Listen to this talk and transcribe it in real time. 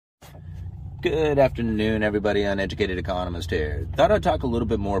Good afternoon, everybody. Uneducated economist here. Thought I'd talk a little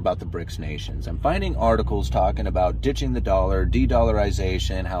bit more about the BRICS nations. I'm finding articles talking about ditching the dollar,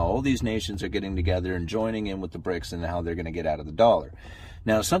 de-dollarization, how all these nations are getting together and joining in with the BRICS and how they're going to get out of the dollar.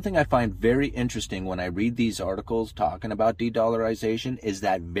 Now, something I find very interesting when I read these articles talking about de-dollarization is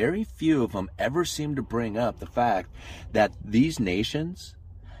that very few of them ever seem to bring up the fact that these nations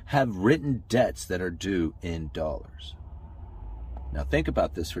have written debts that are due in dollars. Now think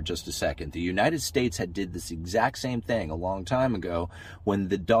about this for just a second. The United States had did this exact same thing a long time ago when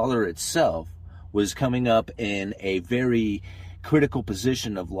the dollar itself was coming up in a very critical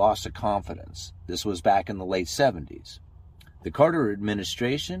position of loss of confidence. This was back in the late 70s. The Carter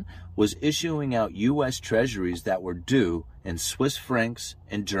administration was issuing out U.S. treasuries that were due in Swiss francs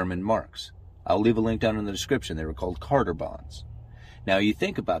and German marks. I'll leave a link down in the description. They were called Carter bonds. Now you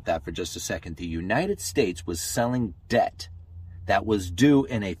think about that for just a second. The United States was selling debt that was due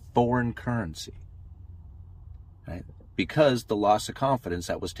in a foreign currency, right? Because the loss of confidence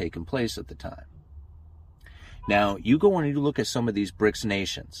that was taking place at the time. Now, you go and you look at some of these BRICS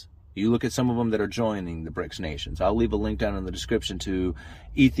nations. You look at some of them that are joining the BRICS nations. I'll leave a link down in the description to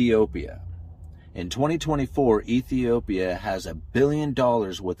Ethiopia. In 2024, Ethiopia has $1 billion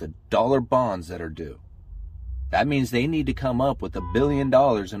worth of dollar bonds that are due. That means they need to come up with $1 billion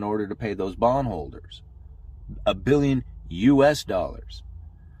in order to pay those bondholders. $1 billion US dollars.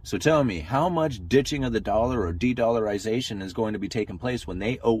 So tell me, how much ditching of the dollar or de-dollarization is going to be taking place when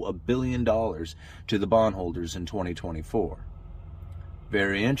they owe $1 billion to the bondholders in 2024?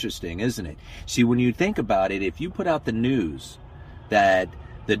 Very interesting, isn't it? See, when you think about it, if you put out the news that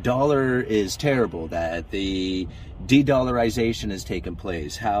the dollar is terrible, that the de-dollarization has taken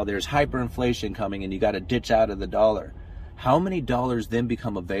place, how there's hyperinflation coming and you got to ditch out of the dollar, how many dollars then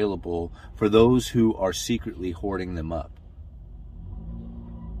become available for those who are secretly hoarding them up?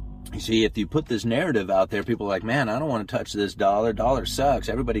 You see, if you put this narrative out there, people are like, man, I don't want to touch this dollar. Dollar sucks.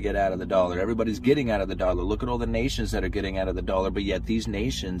 Everybody get out of the dollar. Everybody's getting out of the dollar. Look at all the nations that are getting out of the dollar, but yet these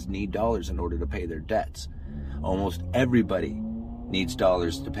nations need dollars in order to pay their debts. Almost everybody needs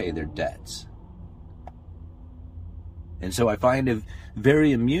dollars to pay their debts. And so I find it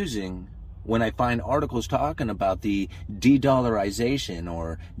very amusing when I find articles talking about the de-dollarization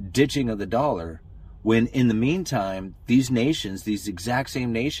or ditching of the dollar, when in the meantime, these nations, these exact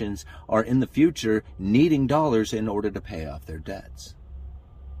same nations, are in the future needing dollars in order to pay off their debts.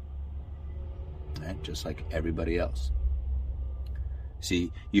 Right? Just like everybody else.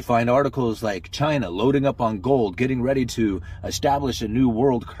 See, you find articles like China loading up on gold, getting ready to establish a new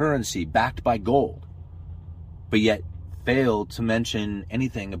world currency backed by gold, but yet failed to mention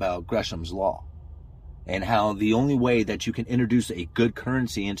anything about Gresham's law and how the only way that you can introduce a good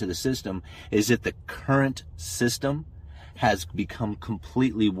currency into the system is if the current system has become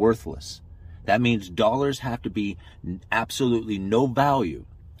completely worthless. That means dollars have to be absolutely no value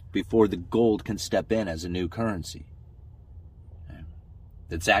before the gold can step in as a new currency.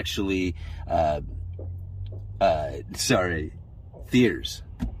 That's actually, Thayer's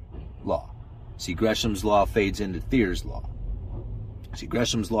law. See, Gresham's law fades into Thayer's law. See,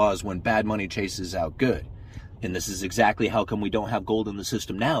 Gresham's law is when bad money chases out good. And this is exactly how come we don't have gold in the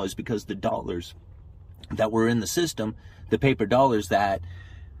system now, is because the dollars that were in the system, the paper dollars that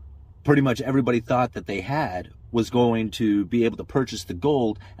pretty much everybody thought that they had was going to be able to purchase the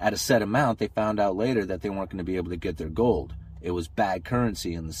gold at a set amount. They found out later that they weren't going to be able to get their gold. It was bad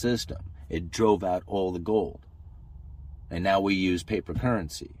currency in the system. It drove out all the gold. And now we use paper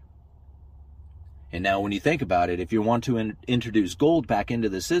currency. And now when you think about it, if you want to introduce gold back into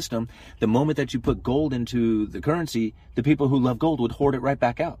the system, the moment that you put gold into the currency, the people who love gold would hoard it right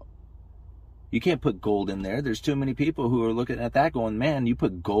back out. You can't put gold in there. There's too many people who are looking at that going, man, you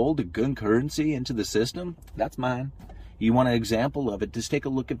put gold, a good currency, into the system? That's mine. You want an example of it? Just take a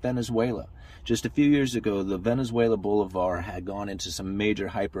look at Venezuela. Just a few years ago, the Venezuela Bolivar had gone into some major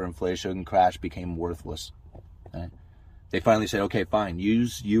hyperinflation and crash, became worthless. Right? They finally said, okay, fine,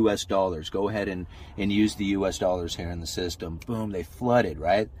 use U.S. dollars. Go ahead and use the U.S. dollars here in the system. Boom, they flooded,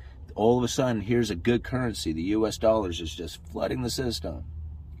 right? All of a sudden, here's a good currency. The U.S. dollars is just flooding the system.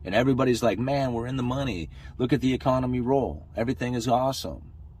 And everybody's like, man, we're in the money. Look at the economy roll. Everything is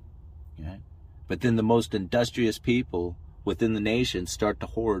awesome. Okay? But then the most industrious people within the nation start to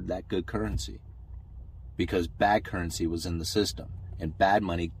hoard that good currency because bad currency was in the system, and bad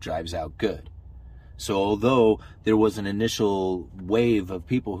money drives out good. So although there was an initial wave of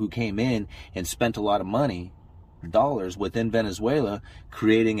people who came in and spent a lot of money, dollars, within Venezuela,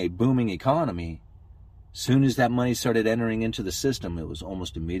 creating a booming economy, soon as that money started entering into the system, it was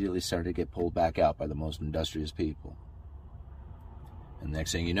almost immediately started to get pulled back out by the most industrious people. And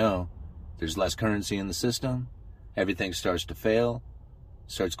next thing you know, There's less currency in the system. Everything starts to fail,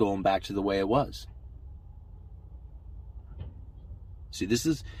 starts going back to the way it was. See,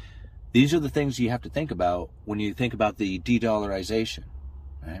 these are the things you have to think about when you think about the de-dollarization,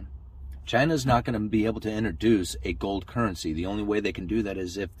 right? China's not going to be able to introduce a gold currency. The only way they can do that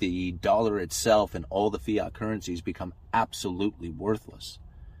is if the dollar itself and all the fiat currencies become absolutely worthless.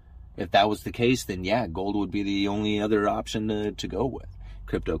 If that was the case, then yeah, gold would be the only other option to go with.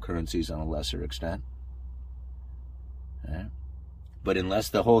 Cryptocurrencies on a lesser extent. Right? But unless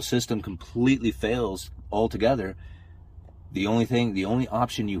the whole system completely fails altogether, the only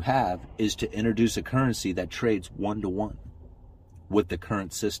option you have is to introduce a currency that trades 1-to-1 with the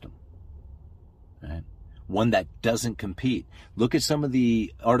current system. Right? One that doesn't compete. Look at some of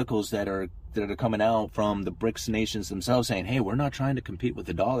the articles that are coming out from the BRICS nations themselves saying, hey, we're not trying to compete with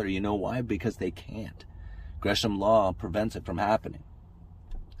the dollar. You know why? Because they can't. Gresham law prevents it from happening.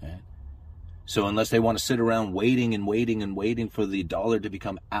 Right? So unless they want to sit around waiting for the dollar to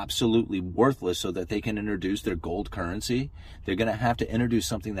become absolutely worthless so that they can introduce their gold currency, they're going to have to introduce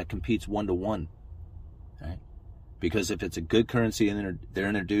something that competes 1-to-1. Right? Because if it's a good currency they're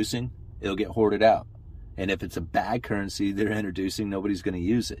introducing, it'll get hoarded out. And if it's a bad currency they're introducing, nobody's going to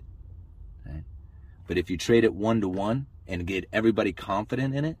use it. Right? But if you trade it 1-to-1 and get everybody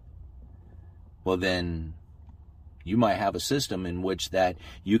confident in it, well then you might have a system in which that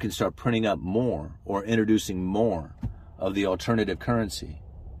you can start printing up more or introducing more of the alternative currency.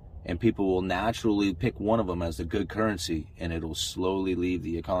 And people will naturally pick one of them as the good currency, and it'll slowly leave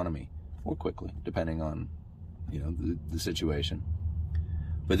the economy, or quickly, depending on, the situation.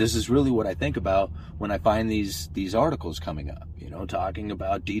 But this is really what I think about when I find these articles coming up, talking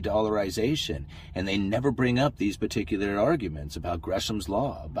about de-dollarization, and they never bring up these particular arguments about Gresham's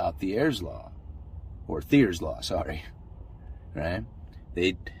law, about Thayer's law. Or Thayer's law, sorry, right?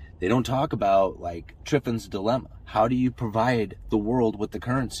 They don't talk about like Triffin's dilemma. How do you provide the world with the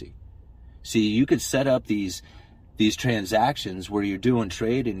currency? See, you could set up these transactions where you're doing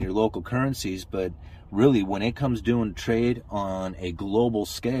trade in your local currencies, but really when it comes doing trade on a global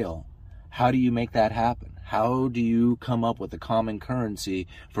scale, how do you make that happen? How do you come up with a common currency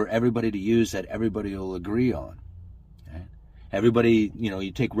for everybody to use that everybody will agree on? Everybody,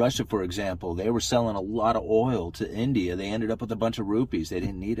 you take Russia, for example. They were selling a lot of oil to India. They ended up with a bunch of rupees. They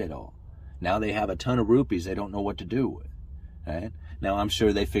didn't need it all. Now they have a ton of rupees they don't know what to do with. Right? Now I'm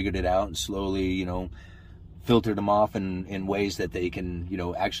sure they figured it out and slowly, filtered them off in ways that they can,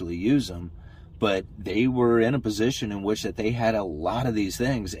 actually use them. But they were in a position in which that they had a lot of these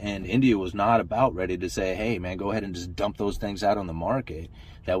things, and India was not about ready to say, hey, man, go ahead and just dump those things out on the market.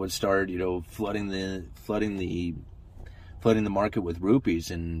 That would start, flooding the market with rupees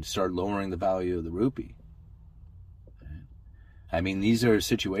and start lowering the value of the rupee. I mean, these are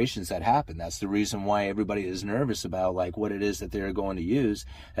situations that happen. That's the reason why everybody is nervous about like what it is that they're going to use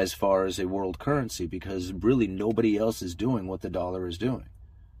as far as a world currency, because really nobody else is doing what the dollar is doing.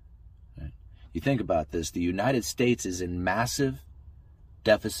 You think about this. The United States is in massive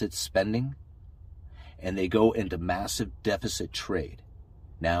deficit spending, and they go into massive deficit trade.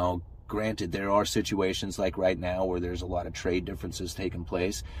 Now, granted, there are situations like right now where there's a lot of trade differences taking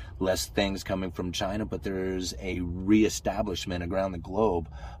place, less things coming from China, but there's a reestablishment around the globe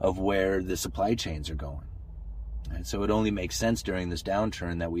of where the supply chains are going. And so it only makes sense during this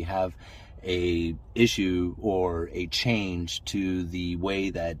downturn that we have a issue or a change to the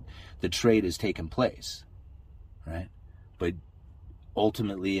way that the trade is taking place, right? But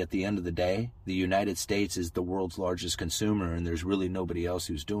ultimately, at the end of the day, the United States is the world's largest consumer, and there's really nobody else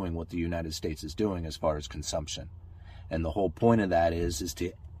who's doing what the United States is doing as far as consumption. And the whole point of that is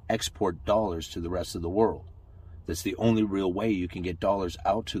to export dollars to the rest of the world. That's the only real way you can get dollars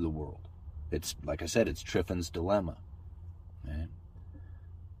out to the world. It's, like I said, it's Triffin's dilemma. Right?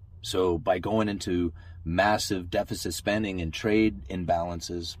 So by going into massive deficit spending and trade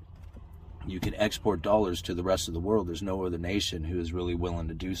imbalances, you can export dollars to the rest of the world. There's no other nation who is really willing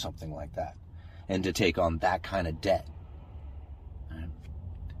to do something like that and to take on that kind of debt. Right?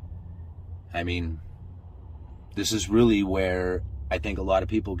 I mean, this is really where I think a lot of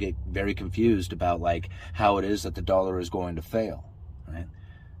people get very confused about like how it is that the dollar is going to fail. Right?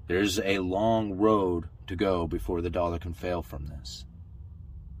 There's a long road to go before the dollar can fail from this.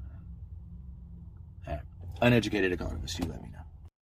 Uneducated economist, you let me know.